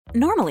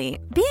Normally,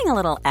 being a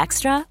little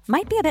extra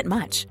might be a bit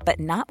much, but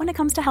not when it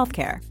comes to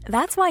healthcare.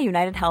 That's why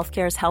United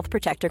Healthcare's Health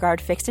Protector Guard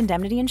fixed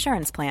indemnity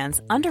insurance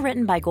plans,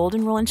 underwritten by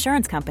Golden Rule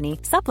Insurance Company,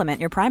 supplement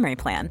your primary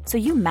plan so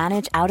you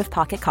manage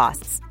out-of-pocket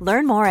costs.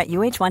 Learn more at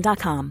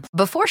uh1.com.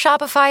 Before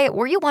Shopify,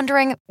 were you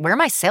wondering, where are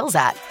my sales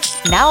at?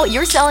 Now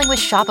you're selling with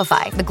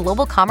Shopify, the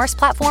global commerce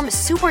platform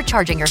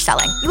supercharging your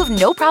selling. You have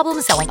no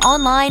problem selling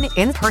online,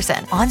 in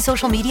person, on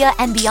social media,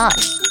 and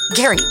beyond.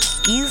 Gary,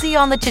 easy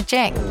on the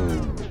cha-ching.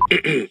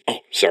 Oh,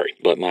 sorry,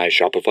 but my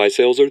Shopify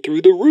sales are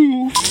through the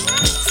roof.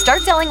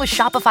 Start selling with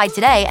Shopify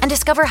today and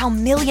discover how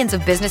millions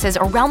of businesses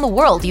around the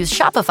world use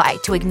Shopify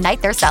to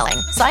ignite their selling.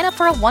 Sign up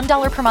for a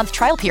 $1 per month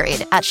trial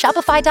period at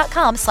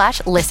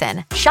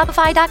shopify.com/listen.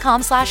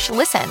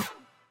 Shopify.com/listen.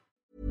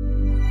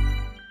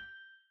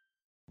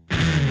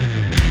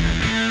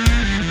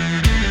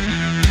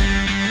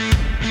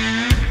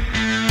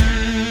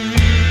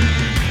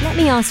 Let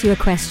me ask you a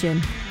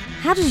question.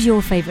 How does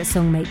your favourite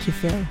song make you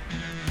feel?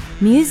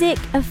 Music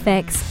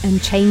affects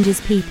and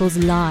changes people's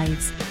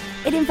lives.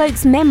 It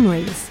invokes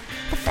memories.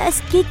 The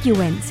first gig you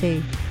went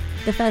to,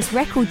 the first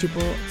record you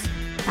bought,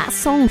 that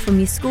song from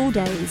your school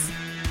days,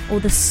 or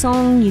the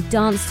song you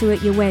danced to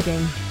at your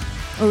wedding,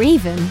 or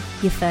even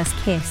your first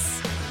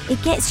kiss.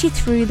 It gets you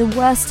through the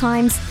worst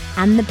times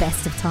and the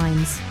best of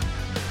times.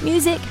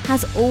 Music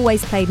has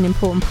always played an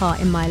important part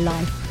in my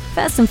life.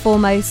 First and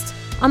foremost,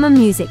 I'm a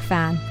music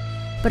fan.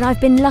 But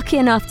I've been lucky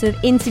enough to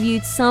have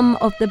interviewed some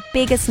of the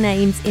biggest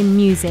names in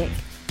music,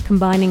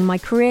 combining my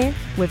career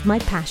with my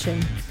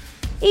passion.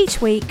 Each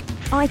week,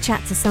 I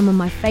chat to some of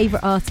my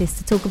favourite artists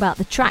to talk about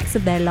the tracks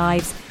of their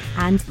lives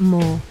and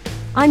more.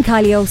 I'm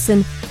Kylie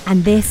Olsen,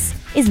 and this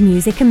is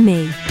Music and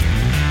Me.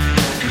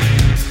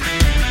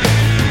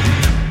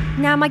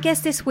 Now, my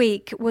guest this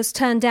week was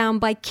turned down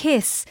by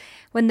Kiss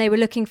when they were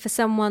looking for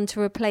someone to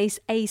replace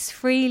Ace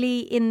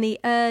Frehley in the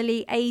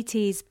early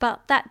 80s.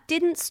 But that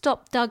didn't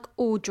stop Doug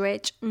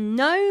Aldrich.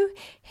 No,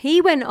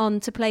 he went on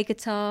to play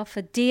guitar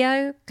for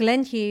Dio,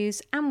 Glenn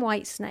Hughes and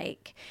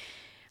Whitesnake.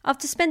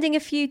 After spending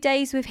a few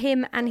days with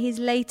him and his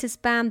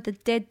latest band, the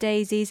Dead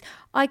Daisies,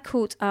 I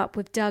caught up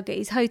with Doug at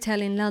his hotel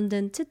in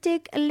London to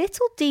dig a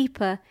little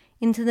deeper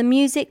into the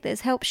music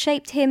that's helped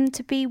shape him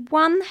to be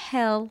one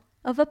hell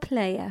of a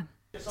player.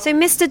 So,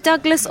 Mr.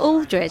 Douglas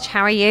Aldrich,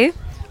 how are you?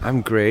 I'm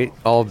great.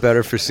 All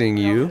better for seeing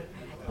you.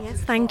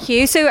 Yes, thank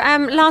you. So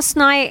last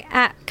night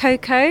at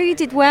Coco, you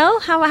did well.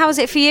 How was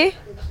it for you?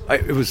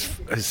 It was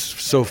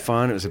so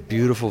fun. It was a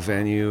beautiful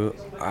venue.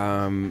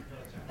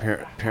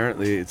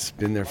 Apparently, it's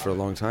been there for a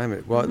long time.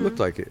 It looked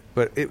like it,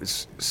 but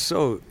it's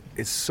so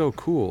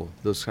cool.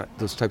 Those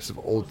types of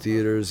old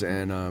theaters,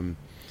 and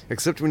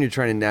except when you're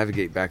trying to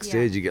navigate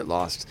backstage, you get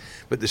lost.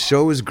 But the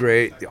show was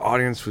great. The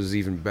audience was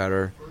even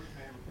better.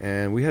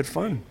 And we had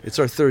fun. It's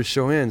our third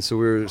show in, so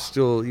we're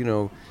still,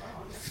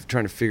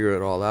 trying to figure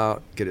it all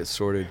out, get it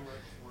sorted,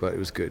 but it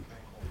was good.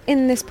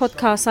 In this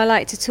podcast, I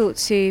like to talk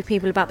to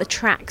people about the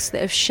tracks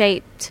that have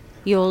shaped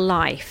your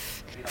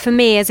life. For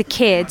me, as a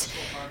kid,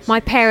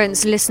 my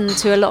parents listened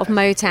to a lot of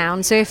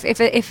Motown, so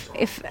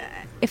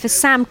if a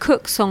Sam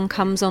Cooke song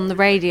comes on the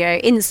radio,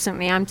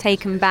 instantly I'm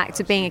taken back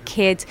to being a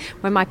kid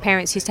when my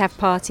parents used to have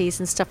parties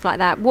and stuff like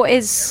that. What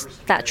is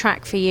that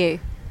track for you?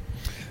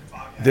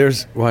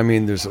 There's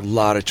a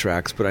lot of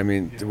tracks, but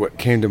what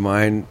came to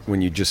mind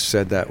when you just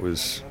said that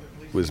was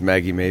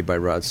Maggie May by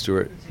Rod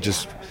Stewart. It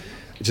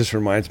just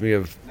reminds me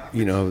of,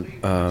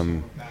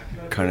 kind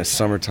of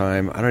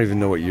summertime. I don't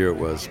even know what year it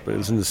was, but it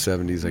was in the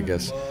 70s, I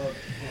guess.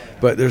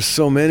 But there's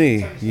so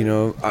many,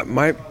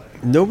 my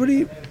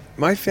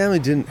family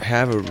didn't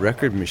have a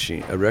record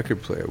machine, a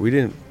record player.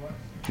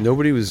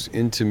 Nobody was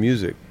into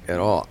music at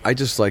all. I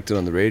just liked it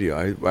on the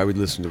radio. I would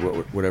listen to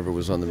whatever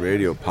was on the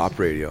radio, pop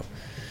radio.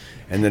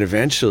 And then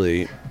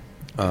eventually,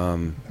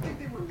 there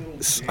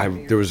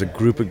was a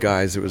group of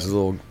guys. It was a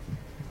little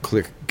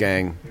clique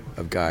gang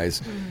of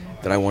guys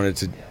that I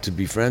wanted to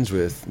be friends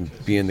with and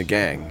be in the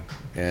gang.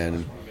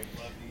 And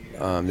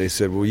they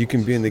said, well, you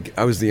can be in the...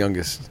 I was the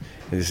youngest.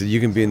 And they said, you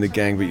can be in the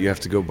gang, but you have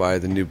to go buy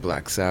the new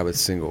Black Sabbath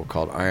single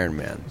called Iron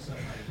Man.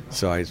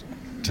 So I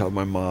tell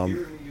my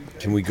mom,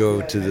 can we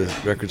go to the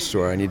record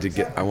store? I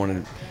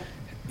want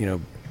to,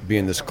 be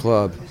in this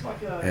club,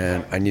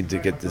 and I need to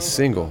get this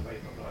single.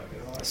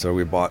 So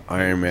we bought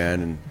Iron Man,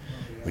 and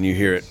when you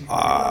hear it,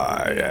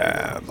 I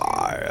am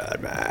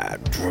Iron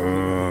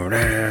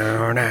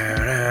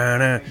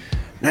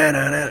Man,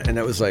 and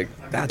that was like,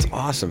 that's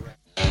awesome.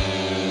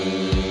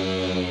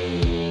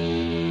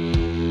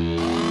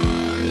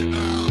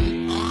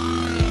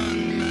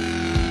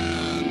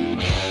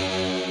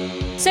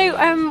 So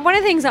one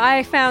of the things that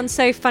I found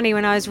so funny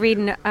when I was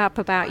reading up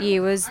about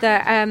you was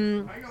that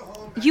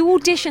you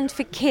auditioned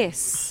for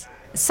Kiss.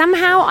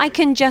 Somehow I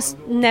can just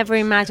never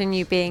imagine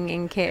you being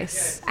in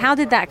Kiss. How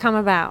did that come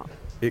about?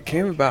 It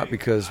came about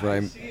because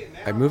when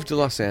I moved to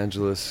Los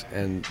Angeles,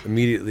 and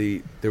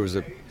immediately there was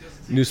a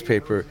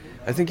newspaper.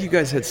 I think you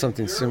guys had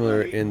something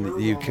similar in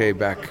the UK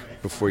back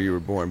before you were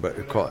born, but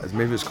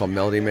maybe it was called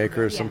Melody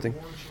Maker or something,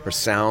 or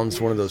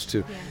Sounds, one of those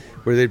two.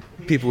 where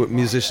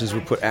musicians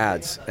would put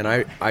ads, and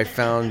I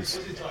found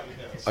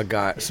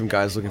some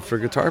guys looking for a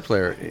guitar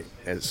player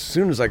as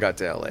soon as I got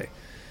to LA,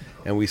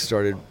 and we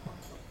started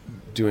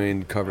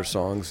doing cover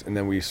songs, and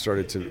then we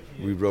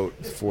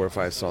wrote 4 or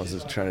 5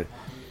 songs,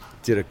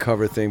 did a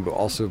cover thing, but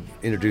also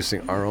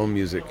introducing our own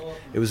music.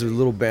 It was a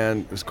little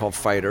band, it was called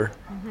Fighter,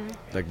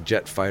 like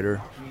Jet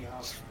Fighter,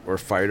 or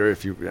Fighter,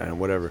 if you,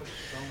 whatever.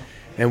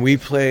 And we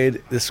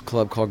played this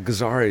club called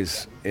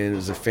Gazzari's, and it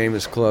was a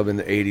famous club in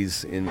the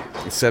 80s, in the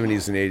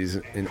 70s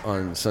and 80s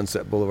on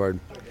Sunset Boulevard.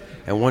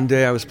 And one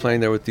day I was playing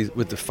there with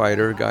the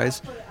Fighter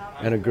guys,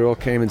 and a girl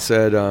came and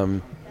said,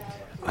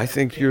 I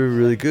think you're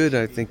really good.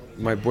 I think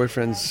my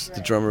boyfriend's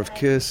the drummer of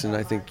Kiss, and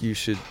I think you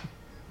should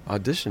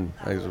audition.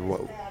 I said,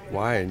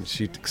 why? And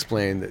she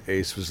explained that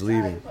Ace was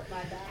leaving.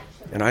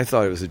 And I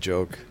thought it was a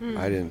joke.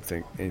 I didn't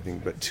think anything.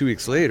 But 2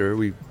 weeks later,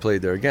 we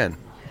played there again.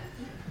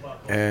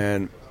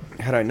 And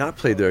had I not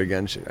played there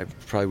again, I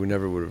probably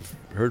would have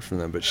heard from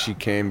them. But she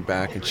came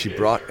back, and she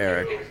brought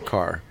Eric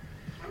Carr,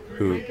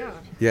 who,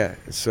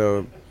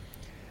 so,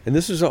 and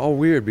this was all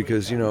weird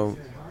because,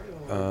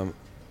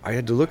 I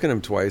had to look at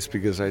him twice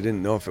because I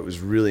didn't know if it was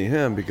really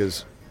him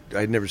because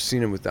I'd never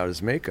seen him without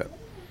his makeup.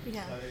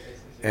 Yeah.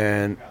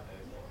 And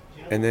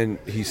then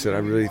he said,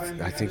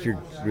 I think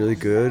you're really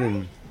good,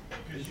 and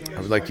I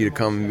would like you to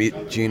come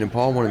meet Gene and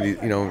Paul one of these,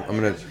 I'm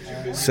going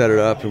to set it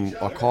up and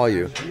I'll call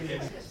you.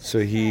 So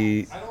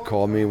he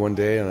called me one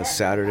day on a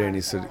Saturday, and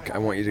he said, I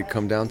want you to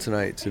come down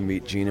tonight to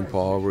meet Gene and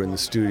Paul. We're in the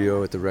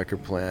studio at the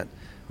Record Plant,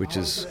 which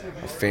is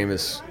a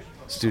famous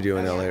studio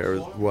in LA, or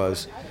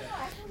was.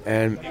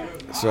 And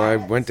so I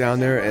went down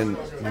there, and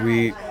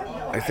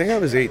I think I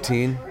was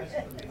 18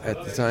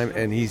 at the time,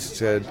 and he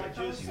said,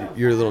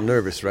 you're a little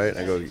nervous, right? And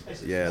I go,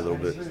 yeah, a little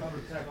bit.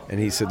 And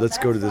he said, let's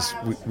go to this,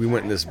 we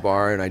went in this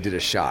bar, and I did a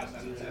shot.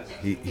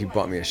 He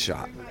bought me a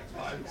shot.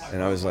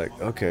 And I was like,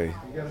 okay.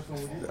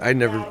 I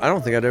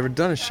don't think I'd ever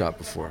done a shot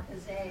before.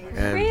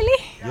 And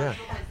really? Yeah.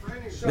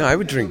 No, I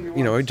would drink,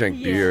 I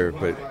drank beer,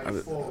 but I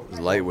was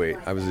lightweight.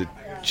 I was a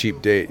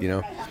cheap date,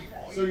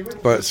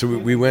 But so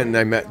we went, and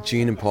I met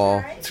Gene and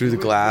Paul through the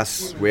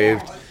glass,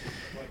 waved,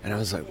 and I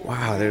was like,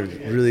 wow, they're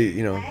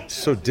really,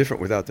 so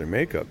different without their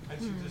makeup.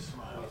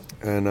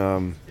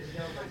 And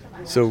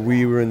so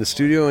we were in the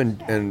studio,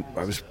 and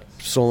I was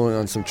soloing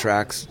on some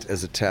tracks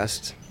as a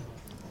test,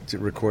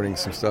 recording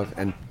some stuff,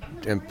 and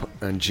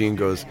Gene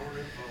goes,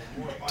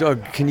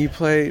 Doug, can you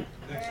play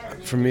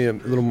for me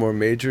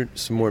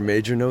some more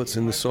major notes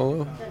in the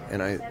solo?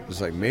 And I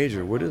was like,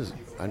 major? What is it?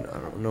 I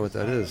don't know what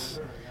that is.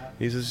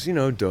 He says,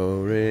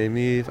 do, re,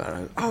 mi,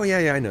 fa. Oh,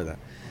 yeah, I know that.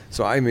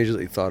 So I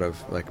immediately thought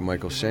of like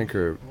Michael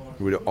Schenker,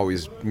 who would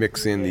always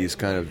mix in these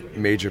kind of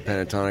major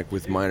pentatonic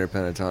with minor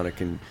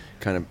pentatonic and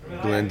kind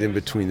of blend in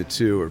between the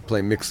two, or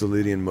play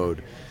Mixolydian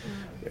mode.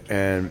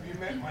 And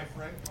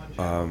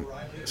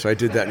so I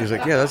did that, and he was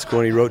like, yeah, that's cool.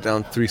 And he wrote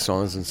down 3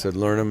 songs and said,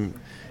 learn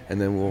them, and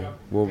then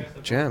we'll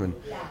jam.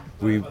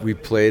 And we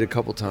played a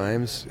couple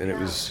times, and it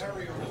was,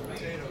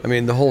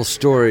 the whole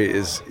story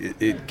is,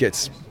 it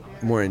gets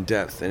more in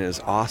depth, and it's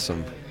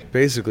awesome.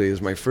 Basically, it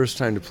was my first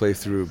time to play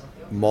through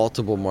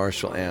multiple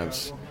Marshall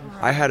amps.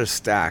 I had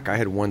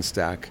one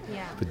stack,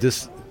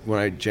 but when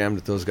I jammed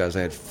with those guys,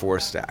 I had 4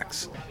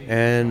 stacks.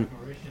 And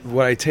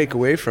what I take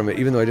away from it,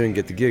 even though I didn't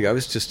get the gig, I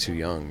was just too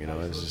young,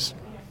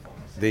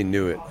 they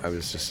knew it. I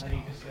was just,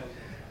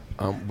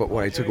 but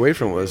what I took away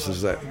from it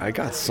was that I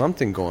got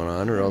something going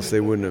on, or else they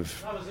wouldn't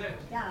have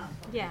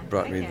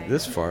brought me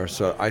this far.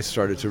 So I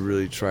started to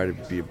really try to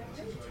be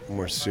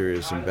more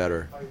serious and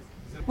better.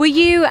 Were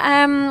you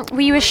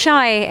a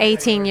shy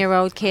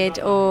 18-year-old kid,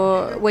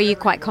 or were you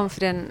quite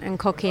confident and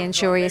cocky and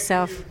sure of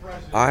yourself?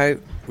 I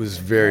was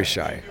very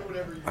shy.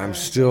 I'm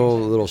still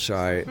a little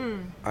shy.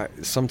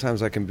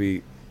 Sometimes I can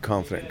be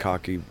confident and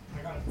cocky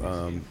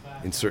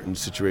in certain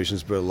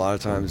situations, but a lot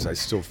of times I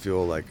still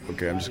feel like,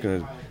 okay, I'm just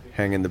going to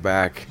hang in the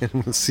back and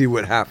we'll see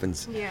what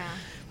happens. Yeah.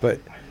 But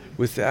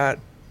with that,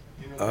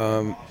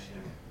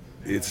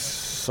 it's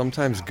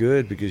sometimes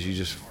good because you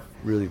just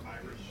really,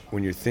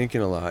 when you're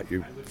thinking a lot,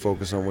 you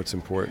focus on what's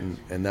important,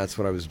 and that's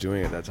what I was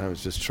doing at that time. I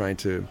was just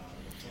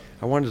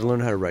I wanted to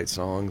learn how to write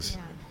songs.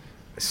 Yeah.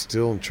 I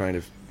still am trying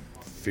to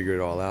figure it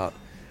all out.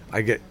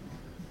 I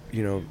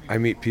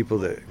meet people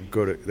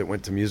that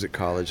went to music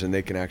college, and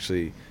they can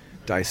actually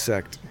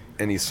dissect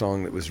any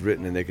song that was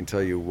written, and they can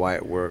tell you why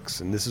it works,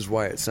 and this is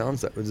why it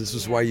sounds that way. This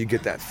is why you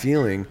get that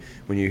feeling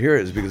when you hear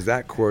it, is because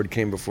that chord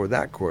came before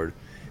that chord.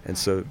 And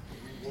so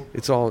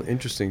it's all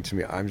interesting to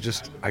me. I'm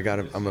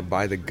a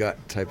by the gut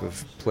type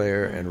of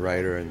player and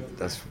writer, and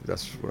that's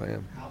what I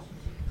am.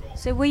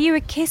 So were you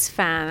a Kiss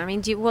fan?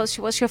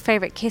 What's your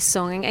favorite Kiss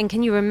song, and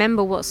can you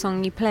remember what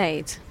song you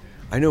played?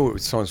 I know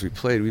what songs we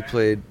played. We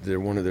played it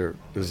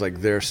was like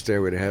their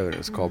Stairway to Heaven. It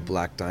was called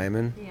Black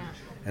Diamond. Yeah.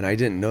 And I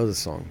didn't know the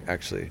song,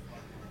 actually.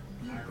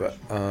 But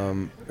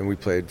and we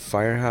played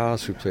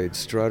Firehouse, we played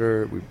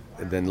Strutter,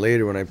 and then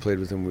later when I played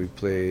with them, we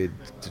played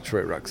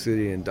Detroit Rock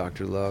City and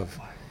Dr. Love.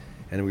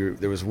 And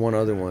there was one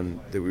other one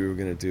that we were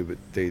going to do, but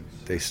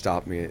they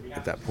stopped me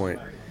at that point,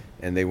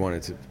 and they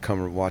wanted to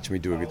come and watch me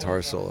do a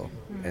guitar solo.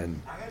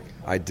 and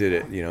I did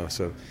it, you know.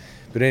 So,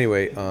 but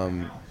anyway,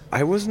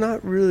 I was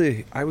not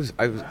really. I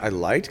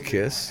liked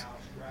Kiss,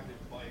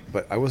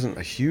 but I wasn't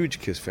a huge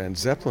Kiss fan.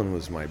 Zeppelin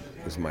was my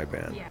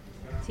band. Yeah.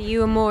 So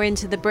you were more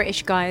into the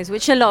British guys,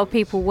 which a lot of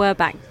people were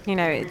back, you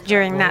know,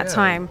 during that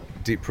time.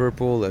 Deep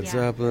Purple, Led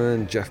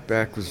Zeppelin, Jeff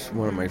Beck was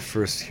one of my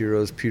first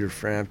heroes. Peter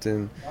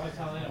Frampton,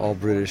 all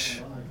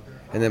British,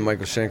 and then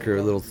Michael Schenker,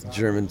 a little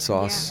German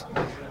sauce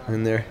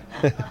in there.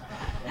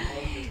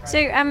 So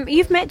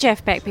you've met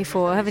Jeff Beck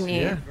before, haven't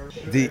you?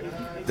 Yeah.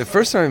 The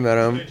first time I met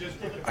him,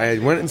 I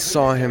went and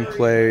saw him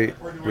play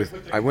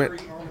I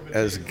went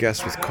as a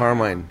guest with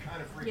Carmine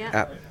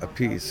at a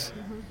piece.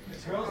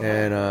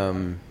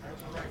 And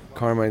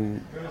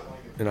Carmine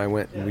and I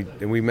went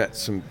and we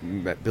met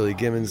Billy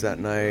Gibbons that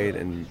night,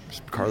 and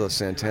Carlos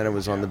Santana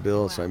was on the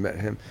bill, so I met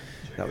him.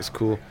 That was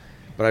cool.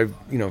 But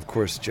of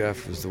course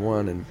Jeff was the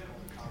one, and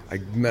I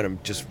met him,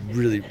 just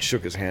really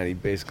shook his hand. He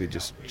basically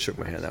just shook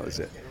my hand. That was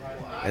it.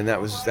 And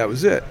that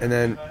was it. And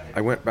then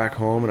I went back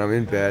home, and I'm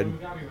in bed,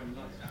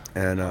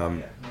 and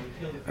I'm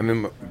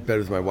in bed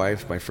with my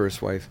wife, my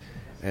first wife,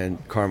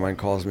 and Carmine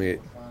calls me in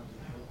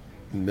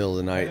the middle of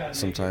the night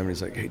sometime, and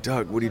he's like, "Hey,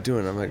 Doug, what are you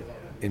doing?" I'm like,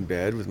 "In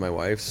bed with my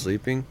wife,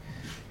 sleeping."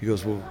 He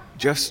goes, "Well,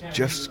 Jeff's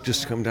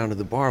just come down to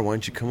the bar. Why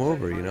don't you come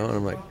over, you know?" And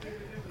I'm like,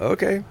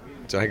 "Okay."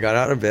 So I got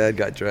out of bed,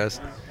 got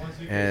dressed,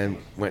 and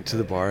went to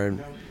the bar,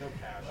 and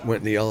went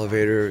in the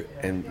elevator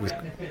and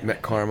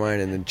met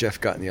Carmine, and then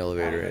Jeff got in the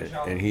elevator,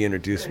 and he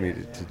introduced me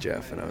to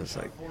Jeff, and I was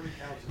like,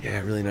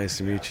 "Yeah, really nice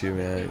to meet you,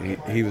 man."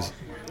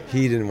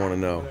 He didn't want to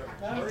know,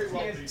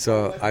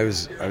 so I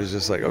was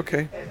just like,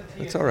 "Okay,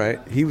 that's all right."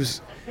 He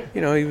was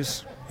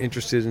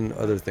interested in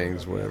other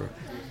things, whatever.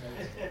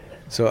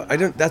 So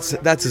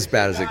that's as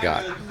bad as it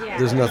got.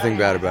 There's nothing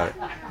bad about it.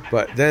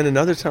 But then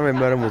another time I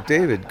met him with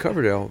David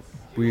Coverdale,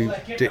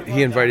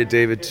 he invited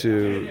David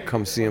to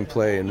come see him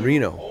play in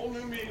Reno.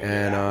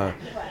 And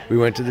we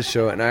went to the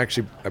show, and I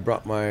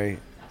brought my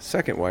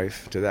second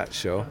wife to that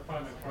show,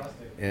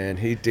 and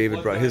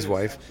David brought his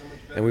wife,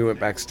 and we went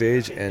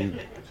backstage, and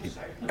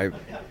I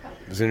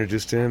was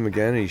introduced to him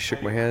again, and he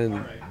shook my hand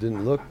and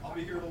didn't look.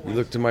 He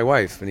looked at my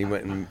wife, and he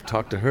went and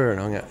talked to her and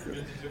hung out.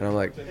 And I'm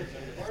like,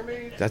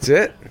 "That's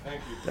it?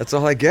 That's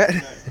all I get?"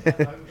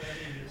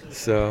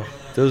 So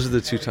those are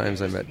the two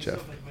times I met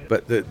Jeff.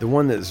 But the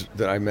one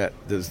that I met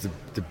that was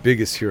the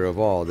biggest hero of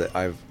all that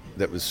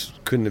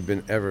couldn't have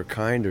been ever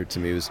kinder to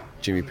me was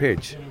Jimmy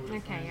Page.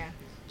 Okay, yeah.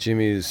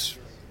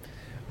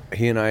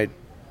 He and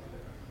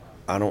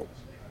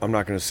I'm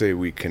not going to say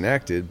we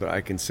connected, but I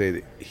can say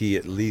that he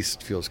at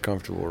least feels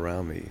comfortable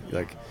around me.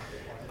 Like,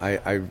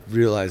 I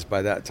realized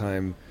by that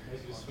time,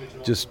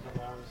 just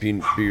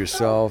be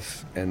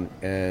yourself and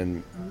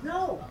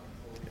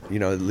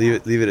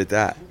leave it at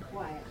that.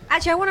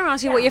 Actually, I want to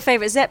ask you what your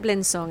favourite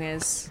Zeppelin song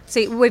is.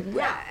 See,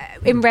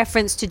 in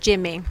reference to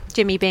Jimmy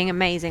being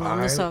amazing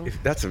on the song.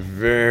 That's a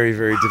very,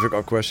 very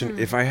difficult question.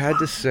 If I had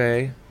to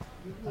say,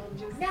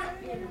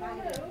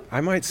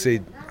 I might say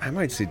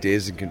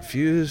Dazed and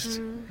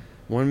Confused.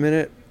 1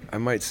 minute. I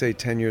might say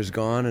 10 Years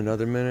Gone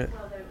another minute.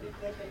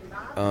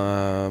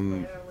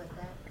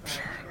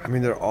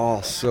 They're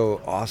all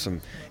so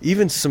awesome.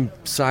 Even some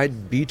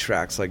side B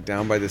tracks like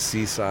Down by the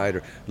Seaside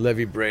or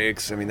Levee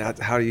Breaks.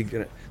 How are you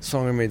gonna?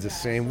 Song remains the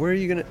same. Where are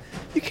you gonna?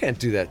 You can't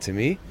do that to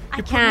me.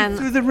 You put me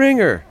through the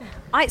ringer.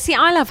 I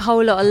love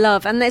Whole Lot of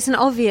Love, and it's an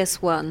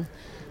obvious one.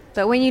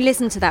 But when you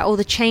listen to that, all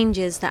the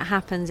changes that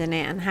happens in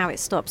it and how it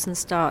stops and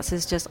starts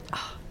is just.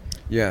 Oh.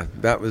 Yeah,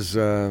 that was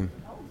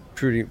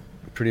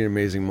pretty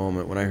amazing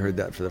moment when I heard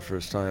that for the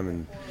first time,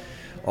 and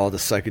all the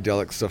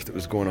psychedelic stuff that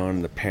was going on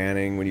in the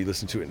panning when you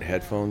listen to it in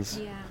headphones.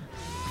 Yeah.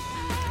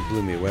 It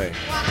blew me away.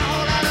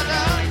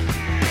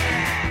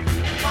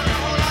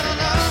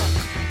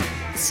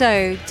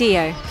 So,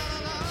 Dio,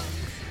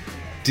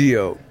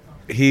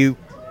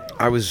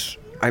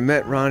 I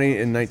met Ronnie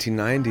in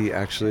 1990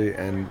 actually,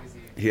 and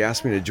he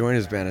asked me to join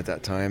his band at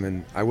that time,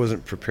 and I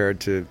wasn't prepared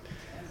to.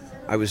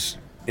 I was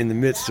in the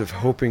midst of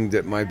hoping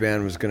that my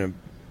band was going to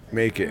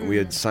make it, and we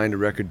had signed a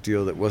record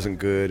deal that wasn't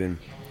good,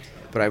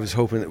 but I was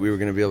hoping that we were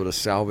going to be able to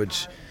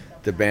salvage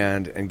the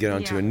band and get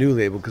onto a new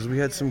label because we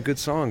had some good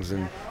songs,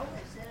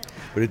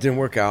 but it didn't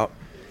work out.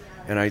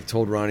 And I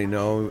told Ronnie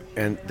no,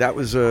 and that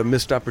was a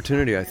missed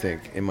opportunity, I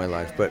think, in my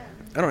life. But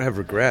I don't have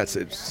regrets.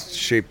 It's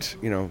shaped,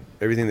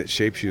 everything that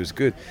shapes you is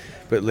good.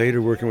 But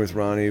later working with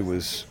Ronnie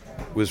was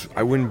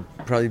I wouldn't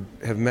probably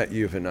have met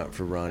you if it not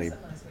for Ronnie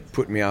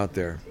putting me out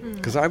there.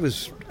 Because I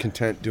was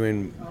content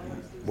doing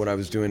what I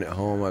was doing at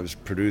home. I was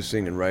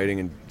producing and writing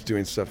and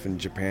doing stuff in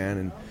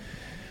Japan.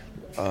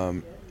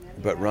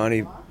 But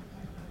Ronnie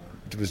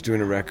was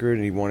doing a record,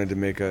 and he wanted to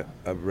make a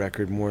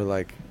record more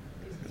like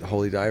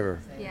Holy Diver,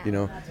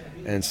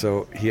 And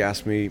so he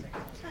asked me,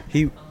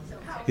 he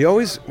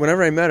always,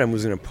 whenever I met him,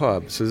 was in a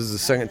pub. So this is the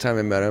second time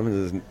I met him,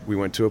 and we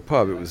went to a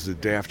pub. It was the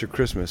day after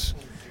Christmas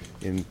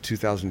in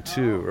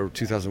 2002 or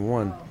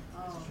 2001.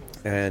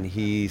 And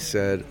he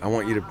said, "I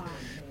want you to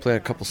play a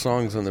couple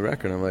songs on the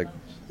record." I'm like,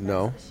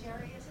 "No."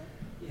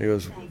 He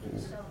goes,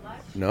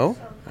 no.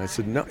 I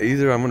said, no,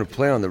 either I'm going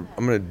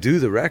to do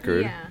the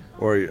record,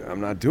 or I'm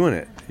not doing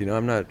it.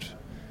 I'm not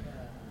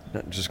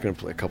just going to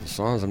play a couple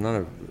songs. I'm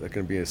not going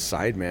to be a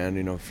side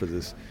man, for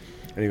this.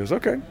 And he goes,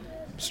 okay,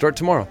 start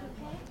tomorrow.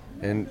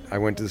 And I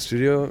went to the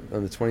studio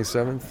on the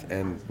 27th,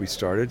 and we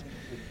started.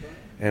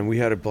 And we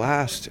had a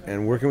blast.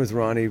 And working with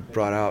Ronnie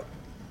brought out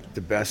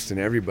the best in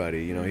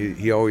everybody.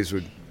 He always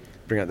would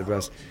bring out the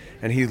best.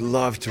 And he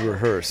loved to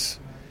rehearse.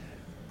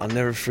 I'll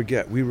never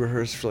forget, we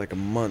rehearsed for like a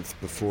month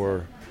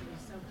before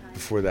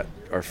that,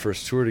 our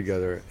first tour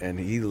together, and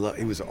he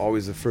was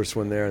always the first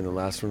one there and the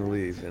last one to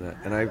leave,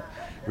 and I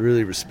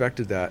really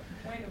respected that,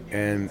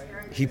 and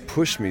he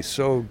pushed me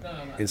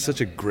in such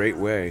a great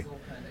way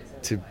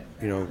to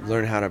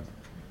learn how to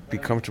be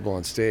comfortable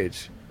on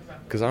stage,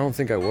 because I don't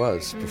think I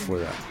was before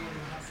that.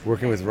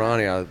 Working with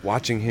Ronnie,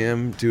 watching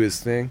him do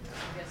his thing,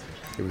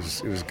 it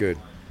was good.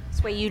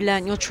 It's where you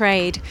learnt your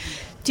trade.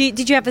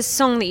 Did you have a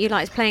song that you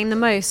liked playing the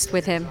most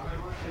with him?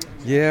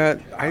 Yeah,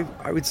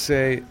 I would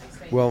say,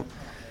 well,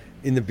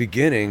 in the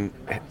beginning,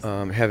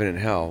 Heaven and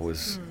Hell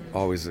was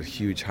always a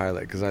huge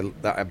highlight, because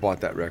I bought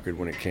that record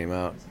when it came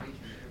out,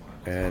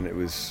 and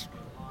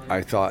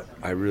I thought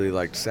I really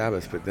liked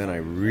Sabbath, but then I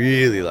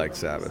really liked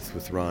Sabbath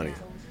with Ronnie.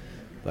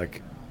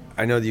 Like,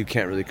 I know that you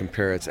can't really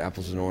compare, it's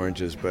apples and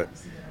oranges, but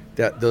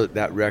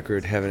that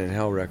record, Heaven and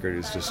Hell record,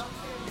 is just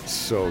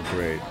so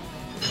great,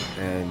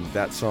 and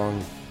that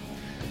song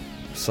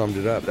summed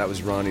it up. That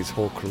was Ronnie's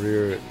whole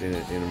career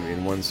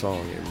in one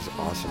song. It was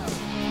awesome.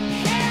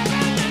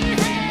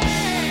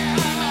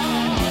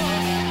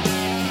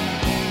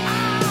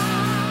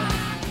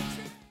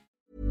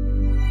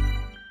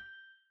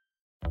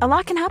 A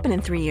lot can happen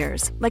in 3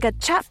 years, like a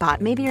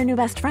chatbot may be your new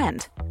best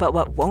friend. But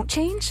what won't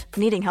change?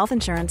 Needing health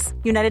insurance.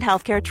 United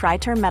Healthcare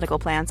Tri-Term Medical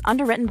Plans,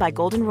 underwritten by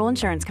Golden Rule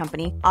Insurance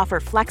Company, offer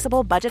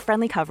flexible,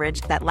 budget-friendly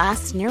coverage that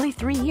lasts nearly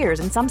 3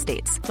 years in some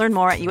states. Learn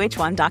more at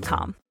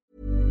UH1.com.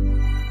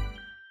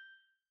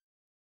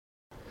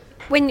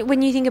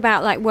 When you think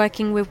about like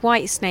working with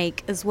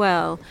Whitesnake as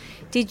well,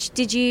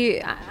 did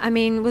you? I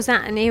mean, was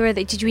that an era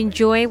that did you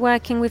enjoy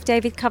working with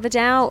David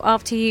Coverdale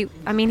after you?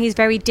 I mean, he's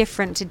very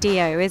different to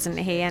Dio, isn't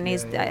he? And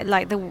he's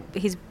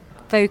he's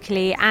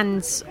vocally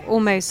and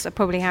almost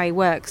probably how he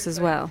works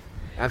as well.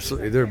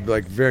 Absolutely, they're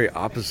like very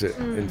opposite.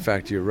 In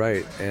fact, you're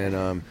right.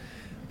 And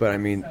but I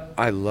mean,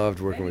 I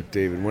loved working with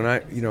David. When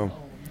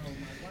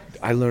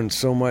I learned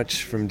so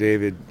much from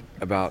David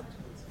about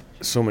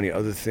so many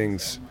other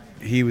things.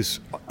 He was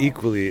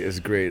equally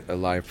as great a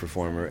live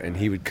performer, and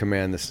he would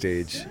command the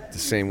stage the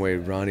same way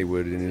Ronnie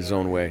would in his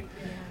own way.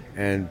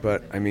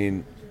 But I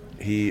mean,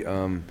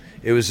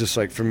 it was just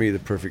like, for me, the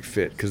perfect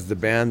fit, because the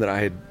band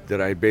that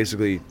I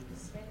basically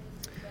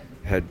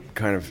had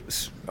kind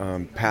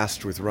of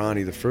passed with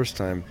Ronnie the first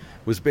time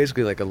was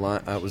basically like it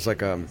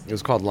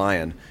was called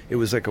Lion. It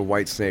was like a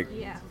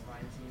Whitesnake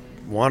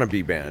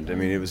wannabe band. I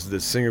mean, the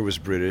singer was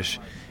British.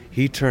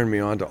 He turned me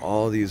on to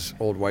all these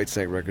old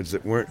Whitesnake records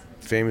that weren't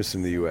famous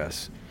in the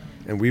U.S.,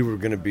 and we were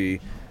going to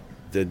be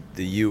the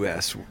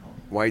U.S.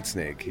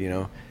 Whitesnake,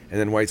 and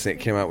then Whitesnake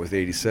came out with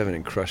 87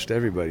 and crushed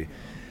everybody.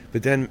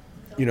 But then,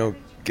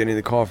 getting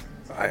the call,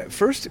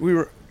 first we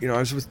were, I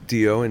was with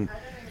Dio, and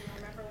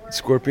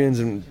Scorpions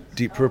and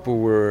Deep Purple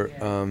were,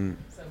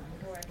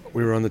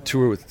 we were on the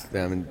tour with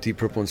them, and Deep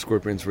Purple and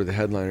Scorpions were the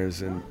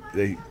headliners, and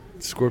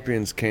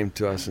Scorpions came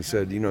to us and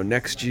said,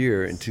 next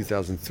year in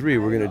 2003,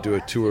 we're going to do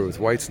a tour with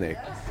Whitesnake.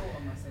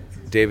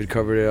 David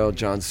Coverdale,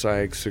 John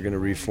Sykes are going to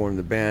reform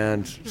the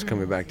band. It's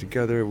coming back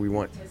together. We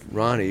want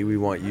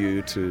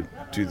you to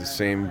do the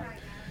same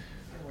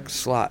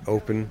slot,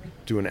 open,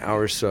 do an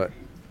hour set.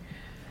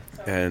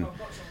 And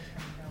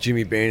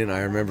Jimmy Bain and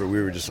I remember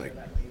we were just like,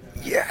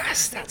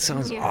 yes, that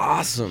sounds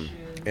awesome.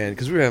 And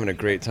because we were having a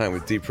great time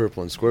with Deep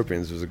Purple and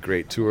Scorpions. It was a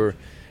great tour.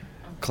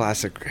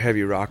 Classic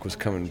heavy rock was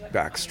coming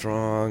back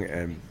strong,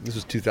 and this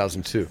was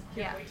 2002.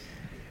 Yeah.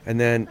 And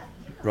then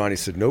Ronnie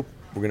said, nope,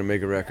 we're going to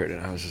make a record.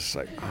 And I was just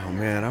like, oh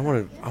man, I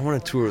want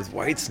to tour with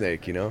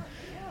Whitesnake,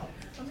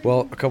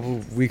 Well, a couple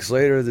of weeks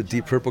later, the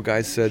Deep Purple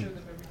guys said,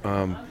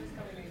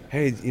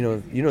 hey, you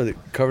know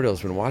that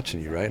Coverdale's been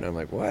watching you, right? And I'm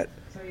like, what?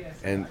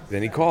 And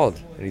then he called,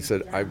 and he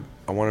said, I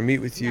want to meet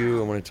with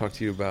you. I want to talk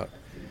to you about.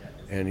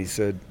 And I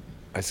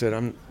said,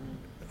 I'm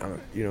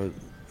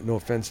no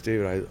offense,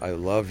 David, I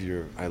love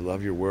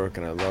your work,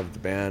 and I love the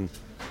band,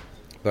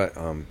 but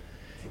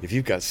if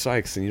you've got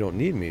Sykes, then you don't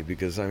need me,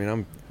 because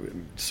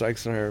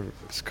Sykes and I are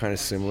kind of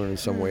similar in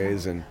some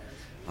ways, and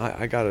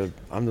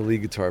I'm the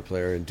lead guitar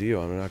player in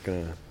Dio. I'm not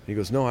gonna. He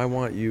goes, no, I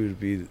want you to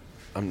be.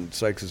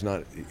 Sykes is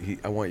not.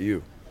 I want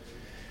you.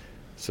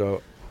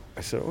 So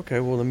I said, okay,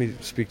 well, let me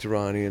speak to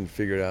Ronnie and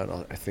figure it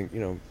out. I think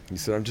He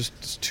said,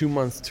 it's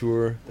 2-month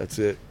tour. That's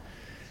it.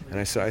 And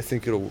I said, I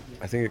think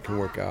it can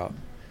work out.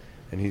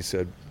 And he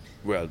said,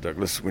 well,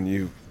 Douglas, when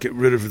you get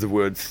rid of the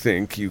word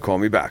think, you call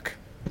me back.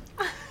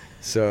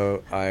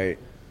 So I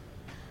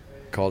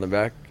called him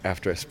back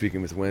after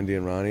speaking with Wendy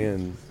and Ronnie,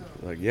 and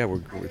like, yeah,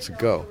 it's a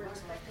go.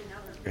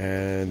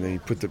 And then he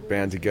put the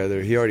band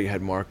together. He already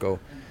had Marco,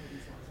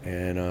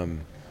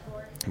 and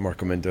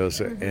Marco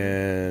Mendoza,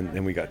 and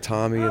then we got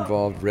Tommy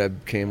involved.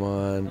 Reb came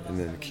on, and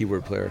then the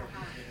keyboard player.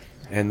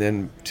 And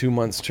then 2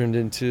 months turned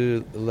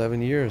into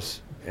 11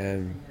 years,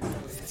 and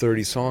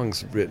 30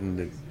 songs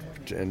written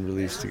and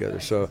released together.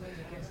 So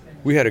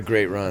we had a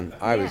great run.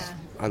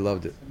 I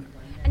loved it.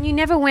 And you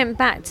never went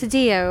back to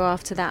Dio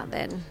after that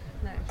then?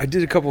 No. I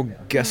did a couple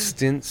guest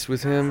stints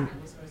with him.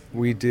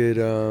 We did,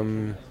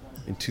 in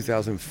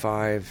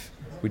 2005,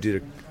 we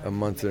did a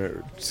month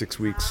or 6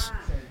 weeks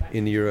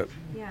in Europe,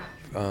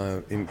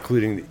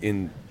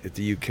 including at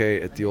the UK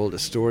at the old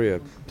Astoria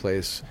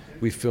place.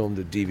 We filmed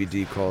a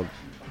DVD called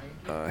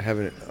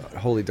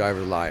Holy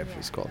Diver Live,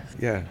 it's called.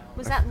 Yeah.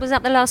 Was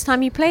that the last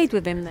time you played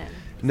with him then?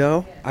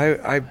 No,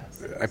 I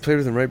played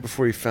with him right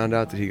before he found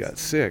out that he got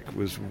sick.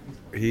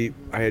 I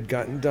had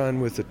gotten done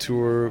with a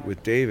tour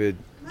with David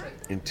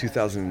in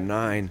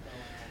 2009,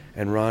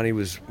 and Ronnie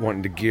was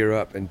wanting to gear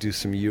up and do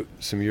some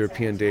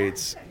European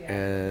dates,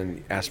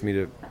 and asked me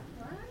to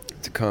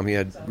come. He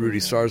had Rudy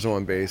Sarzo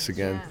on bass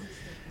again,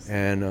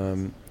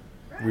 and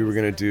we were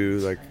going to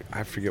do,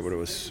 I forget what it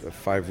was, a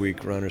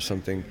 5-week run or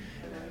something.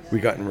 We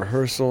got in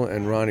rehearsal,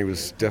 and Ronnie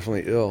was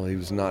definitely ill. He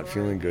was not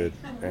feeling good,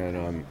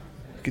 and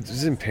he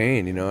was in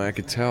pain, I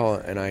could tell.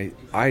 And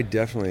I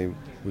definitely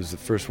was the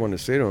first one to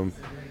say to him,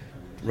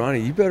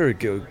 Ronnie, you better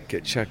go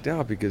get checked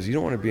out, because you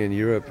don't want to be in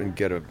Europe and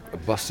get a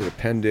busted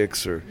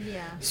appendix or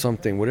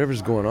something.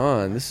 Whatever's going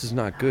on, this is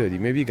not good.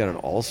 Maybe you got an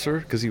ulcer,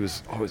 because he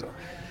was always...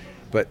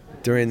 But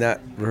during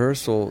that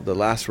rehearsal, the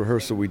last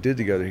rehearsal we did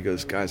together, he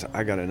goes, guys,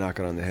 I got to knock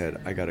it on the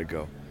head. I got to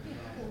go.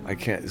 I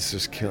can't. It's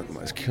just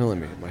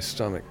killing me, my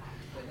stomach.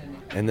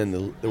 And then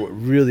what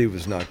really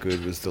was not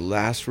good was the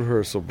last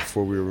rehearsal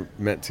before we were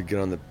meant to get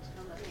on the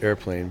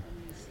airplane.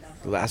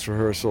 The last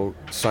rehearsal,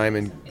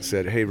 Simon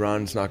said, hey,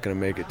 Ron's not going to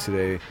make it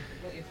today.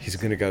 He's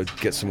going to go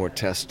get some more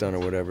tests done or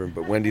whatever.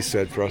 But Wendy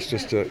said for us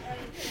just to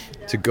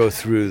go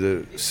through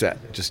the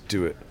set, just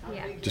do it.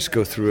 Yeah. Just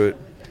go through it.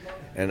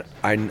 And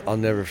I'll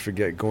never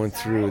forget going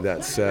through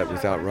that set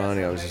without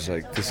Ronnie. I was just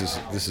like, this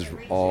is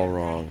all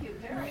wrong.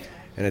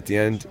 And at the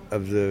end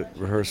of the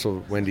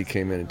rehearsal, Wendy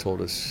came in and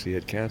told us he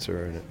had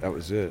cancer, and that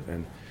was it.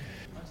 And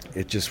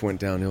it just went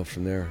downhill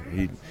from there.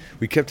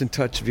 We kept in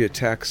touch via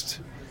text,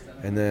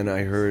 and then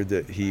I heard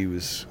that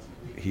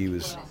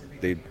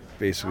they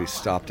basically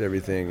stopped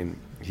everything, and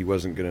he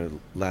wasn't going to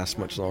last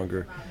much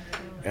longer.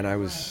 And I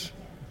was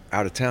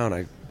out of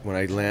town. When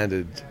I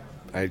landed,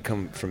 I had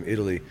come from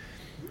Italy.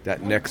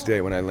 That next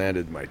day when I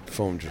landed, my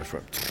phone just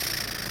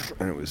went,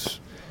 and it was,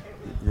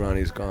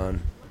 Ronnie's gone.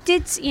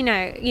 Did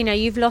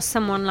you've lost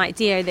someone like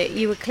Dio that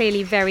you were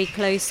clearly very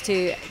close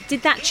to.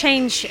 Did that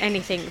change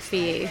anything for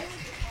you?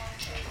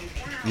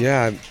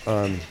 Yeah,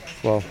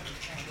 well,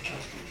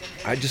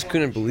 I just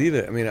couldn't believe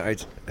it. I mean, I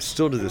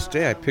still to this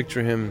day I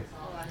picture him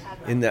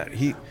in that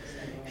he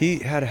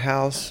had a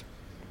house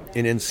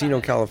in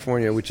Encino,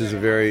 California, which is a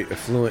very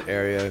affluent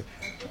area,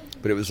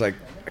 but it was like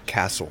a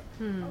castle.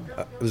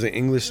 It was an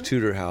English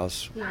Tudor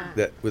house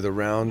that with a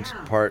round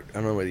part. I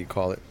don't know what you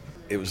call it.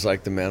 It was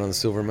like the Man on the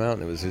Silver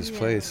Mountain. It was his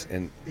place,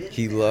 and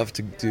he loved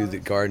to do the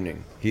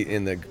gardening.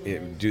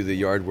 Do the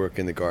yard work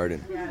in the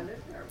garden.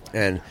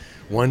 And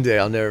one day,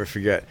 I'll never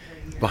forget,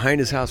 behind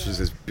his house was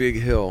this big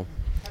hill,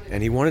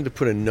 and he wanted to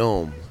put a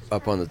gnome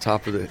up on the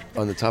top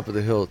of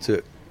the hill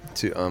to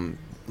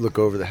look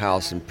over the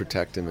house and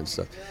protect him and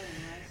stuff.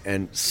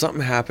 And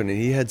something happened,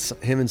 and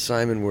him and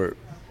Simon were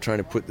trying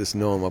to put this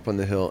gnome up on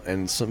the hill,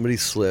 and somebody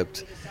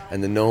slipped,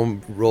 and the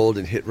gnome rolled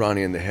and hit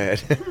Ronnie in the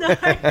head.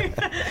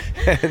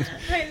 And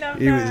I love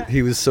that.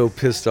 He was so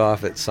pissed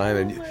off at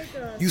Simon.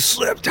 You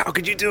slipped. How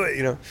could you do it?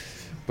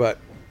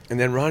 And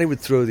then Ronnie would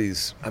throw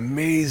these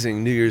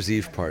amazing New Year's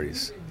Eve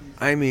parties.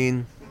 I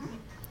mean,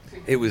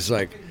 it was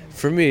like,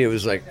 for me, it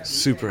was like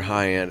super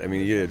high end. I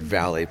mean, you had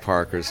valet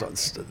park or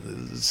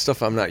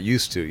stuff I'm not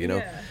used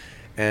to,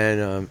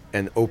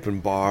 and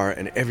open bar,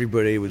 and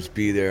everybody would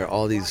be there.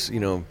 All these,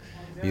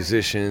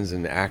 musicians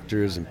and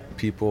actors and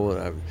people,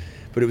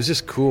 but it was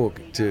just cool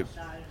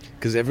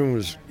because everyone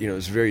was, it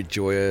was very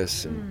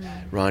joyous, and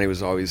Ronnie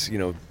was always,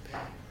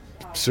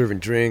 serving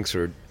drinks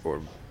or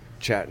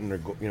chatting or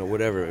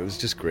whatever. It was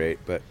just great,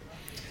 but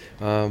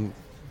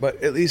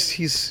at least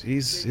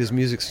his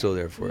music's still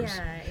there for us.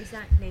 Yeah,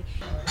 exactly.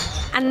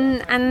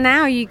 And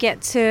now you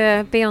get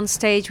to be on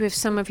stage with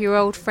some of your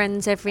old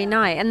friends every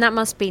night, and that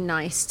must be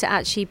nice to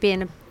actually be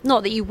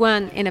not that you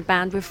weren't in a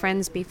band with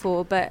friends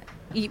before, but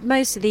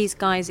most of these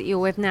guys that you're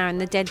with now in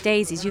the Dead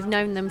Daisies, you've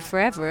known them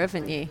forever,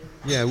 haven't you?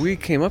 Yeah, we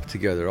came up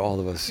together,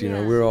 all of us.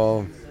 We're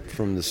all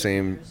from the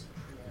same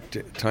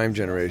time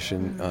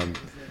generation.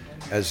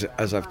 As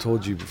I've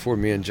told you before,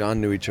 me and John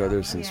knew each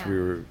other since we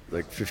were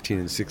like 15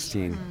 and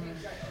 16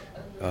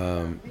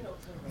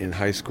 in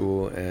high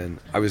school, and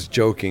I was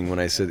joking when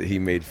I said that he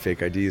made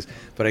fake IDs,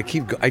 but I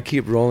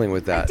keep rolling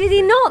with that. Did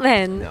he not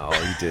then? No,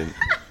 he didn't.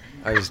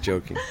 I was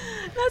joking.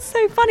 That's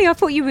so funny. I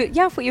thought you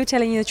were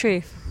telling you the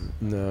truth.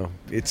 No,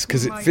 it's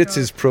because it fits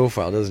his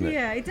profile, doesn't it?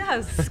 Yeah, it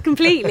does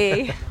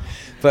completely.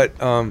 But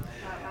no,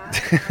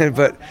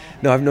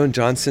 I've known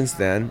John since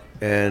then,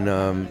 and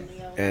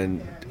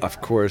of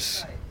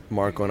course,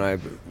 Marco and I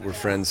were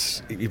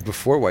friends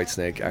before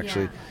Whitesnake,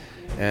 actually.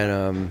 Yeah.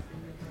 And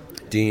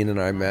Dean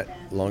and I met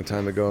a long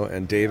time ago,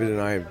 and David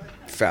and I,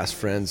 fast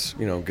friends,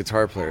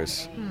 guitar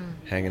players,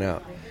 hanging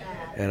out.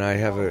 And I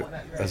have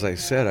as I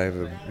said, I have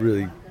a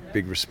really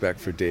big respect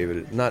for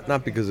David,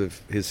 not because of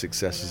his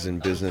successes in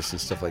business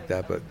and stuff like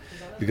that, but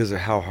because of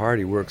how hard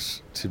he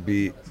works to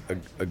be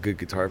a good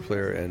guitar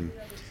player. And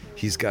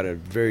he's got a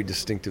very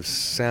distinctive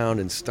sound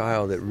and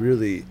style that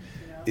really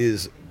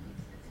is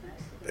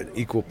an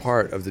equal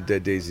part of the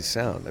Dead Daisy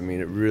sound. I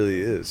mean, it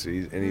really is.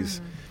 He's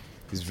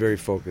very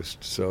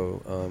focused.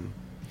 So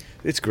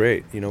it's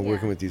great,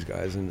 working with these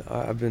guys. And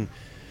I've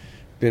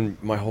been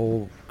my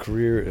whole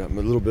career, I'm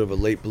a little bit of a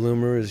late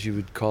bloomer, as you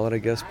would call it, I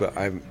guess, but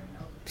I'm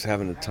just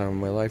having a time of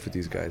my life with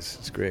these guys.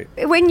 It's great.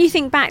 When you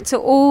think back to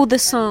all the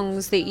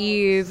songs that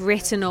you've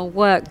written or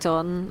worked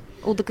on,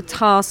 all the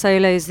guitar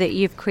solos that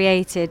you've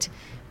created,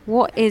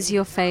 what is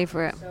your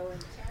favourite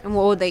and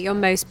what that you're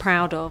most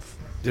proud of?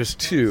 There's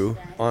two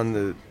on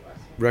the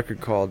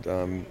record called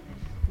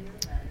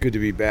Good to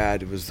Be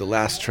Bad. It was the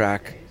last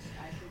track.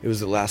 It was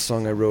the last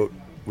song I wrote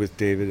with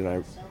David,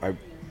 and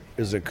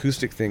there's an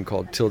acoustic thing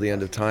called Till the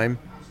End of Time.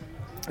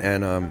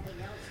 And I don't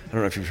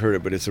know if you've heard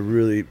it, but it's a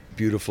really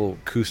beautiful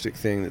acoustic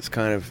thing that's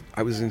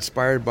I was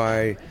inspired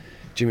by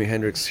Jimi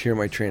Hendrix, Hear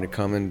My Train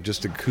A-Comin',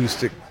 just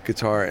acoustic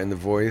guitar and the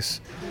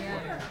voice.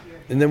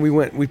 And then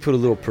we put a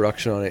little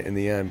production on it in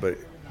the end, but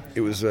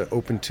it was an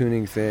open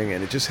tuning thing,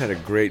 and it just had a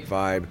great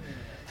vibe.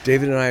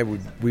 David and I,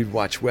 we'd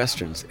watch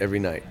Westerns every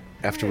night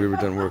after we were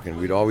done working.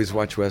 We'd always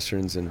watch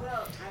Westerns, and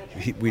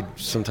we'd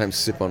sometimes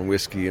sip on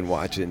whiskey and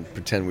watch it and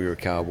pretend we were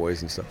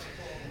cowboys and stuff.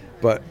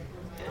 But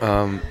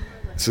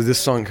so this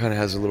song kind of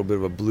has a little bit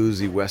of a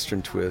bluesy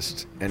Western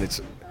twist, and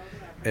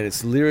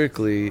it's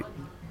lyrically,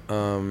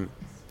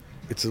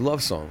 it's a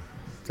love song.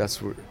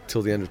 That's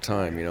till the end of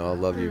time. I'll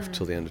love you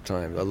till the end of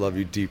time. I love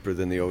you deeper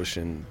than the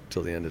ocean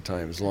till the end of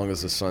time, as long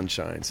as the sun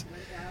shines.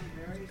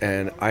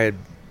 And I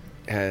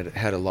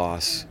had a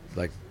loss,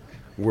 like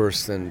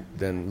worse than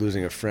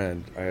losing a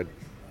friend. I had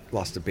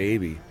lost a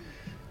baby,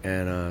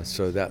 and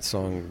so that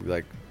song,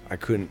 like I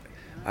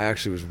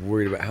actually was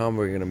worried about how am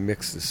I going to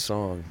mix this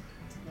song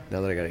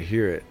now that I got to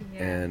hear it.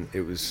 Yeah. And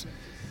it was,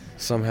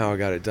 somehow I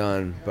got it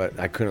done, but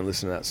I couldn't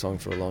listen to that song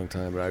for a long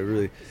time.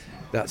 But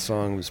that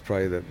song was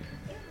probably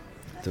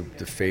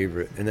the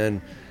favorite. And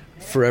then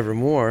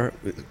Forevermore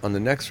on the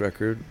next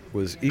record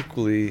was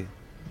equally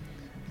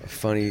a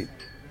funny,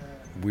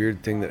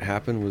 weird thing that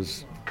happened.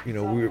 Was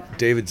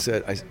David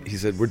said, he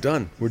said, we're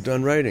done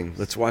writing,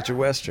 let's watch a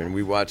Western.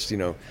 We watched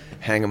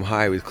Hang 'em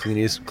High with Clint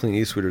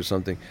Eastwood or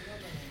something,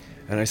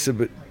 and I said,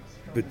 but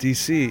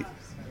DC,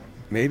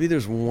 maybe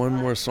there's one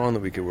more song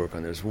that we could work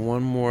on. There's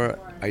one more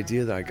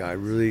idea that I got.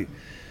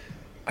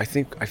 I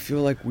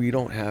feel like we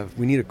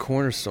need a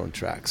cornerstone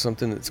track,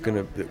 something that's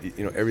gonna,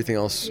 everything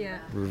else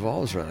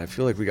revolves around. I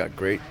feel like we got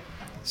great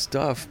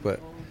stuff,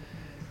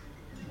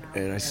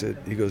 and I said,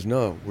 he goes,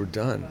 no, we're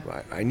done.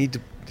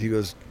 He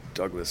goes,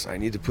 Douglas, I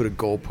need to put a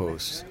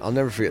goalpost. I'll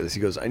never forget this. He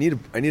goes, I need a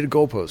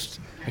goalpost.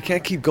 I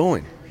can't keep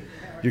going.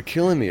 You're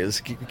killing me. We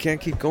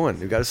can't keep going.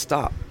 We've got to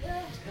stop.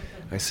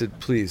 I said,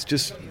 please,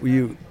 just will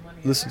you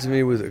listen to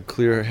me with a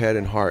clear head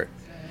and heart?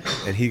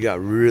 And he got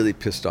really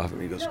pissed off at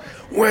me. He goes,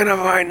 when have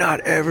I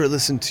not ever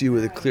listened to you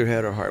with a clear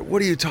head or heart?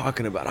 What are you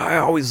talking about? I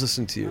always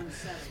listen to you.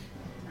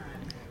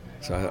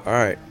 So I thought, all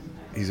right.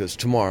 He says,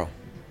 tomorrow,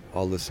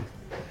 I'll listen.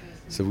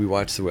 So we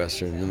watched the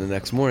Western, and the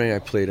next morning I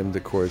played him the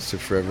chords to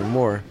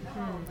Forevermore,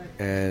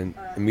 and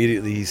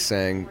immediately he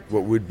sang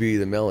what would be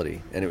the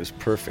melody, and it was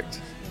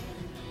perfect.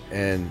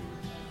 And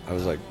I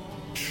was like,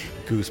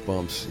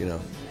 goosebumps,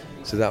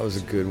 So that was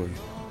a good one.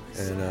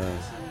 And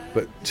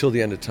but Till the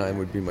End of Time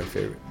would be my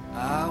favorite.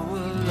 I will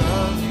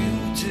love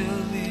you till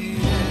the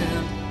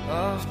end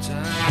of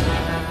time.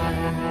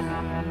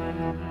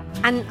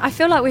 And I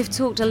feel like we've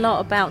talked a lot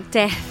about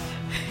death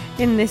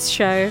in this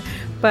show,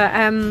 but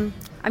I'm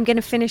going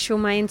to finish all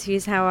my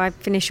interviews how I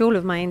finish all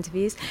of my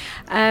interviews,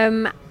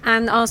 and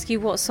ask you,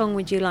 what song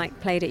would you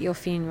like played at your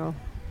funeral?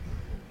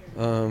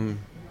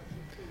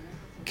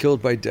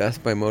 Killed by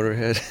Death by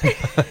Motorhead.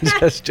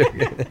 Just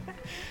joking.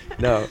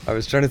 No, I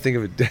was trying to think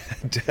of a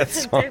death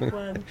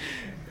song.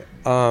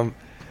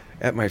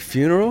 At my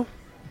funeral,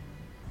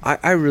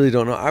 I really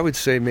don't know. I would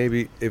say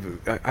maybe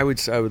I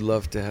would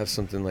love to have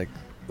something like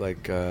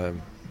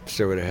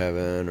Stairway to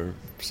Heaven or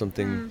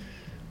something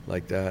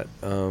like that.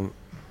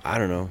 I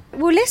don't know.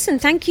 Well, listen,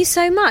 thank you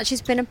so much.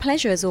 It's been a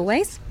pleasure as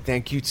always.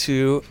 Thank you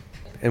too.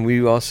 And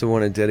we also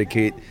want to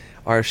dedicate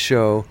our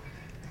show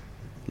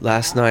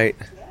last night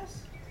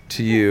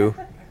to you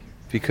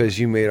because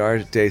you made our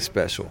day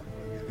special.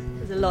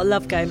 There's a lot of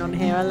love going on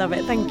here. I love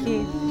it. Thank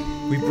you.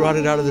 We brought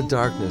it out of the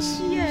darkness.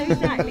 Yeah,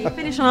 exactly.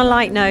 Finish on a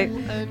light note.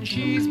 And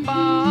she's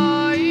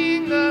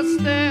buying the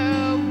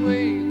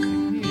stairway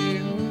to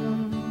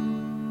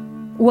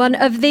heaven. One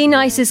of the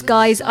nicest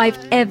guys I've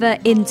ever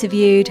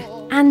interviewed.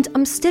 And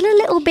I'm still a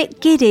little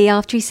bit giddy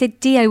after he said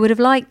Dio would have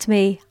liked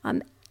me.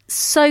 I'm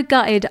so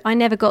gutted I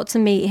never got to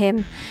meet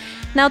him.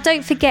 Now,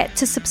 don't forget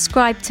to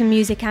subscribe to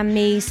Music and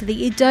Me so that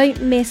you don't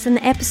miss an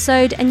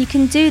episode, and you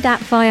can do that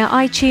via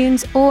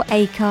iTunes or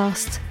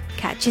Acast.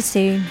 Catch you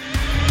soon.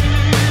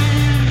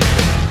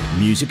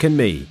 Music and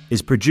Me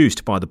is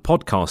produced by the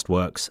Podcast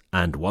Works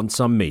and One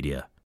Some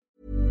Media.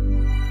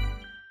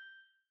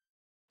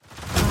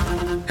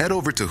 Head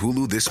over to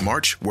Hulu this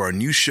March, where our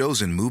new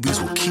shows and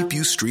movies will keep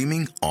you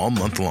streaming all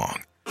month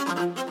long.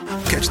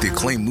 Catch the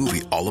acclaimed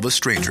movie All of Us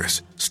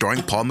Strangers,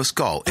 starring Paul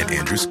Mescal and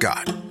Andrew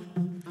Scott.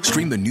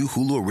 Stream the new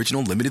Hulu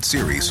original limited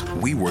series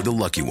We Were the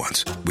Lucky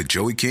Ones with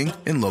Joey King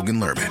and Logan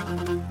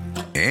Lerman.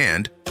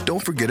 And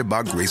don't forget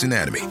about Grey's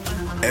Anatomy.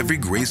 Every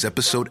Grey's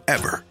episode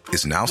ever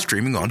is now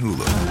streaming on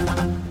Hulu.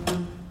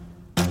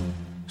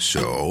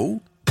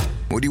 So,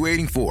 what are you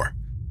waiting for?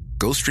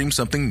 Go stream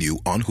something new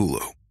on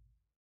Hulu.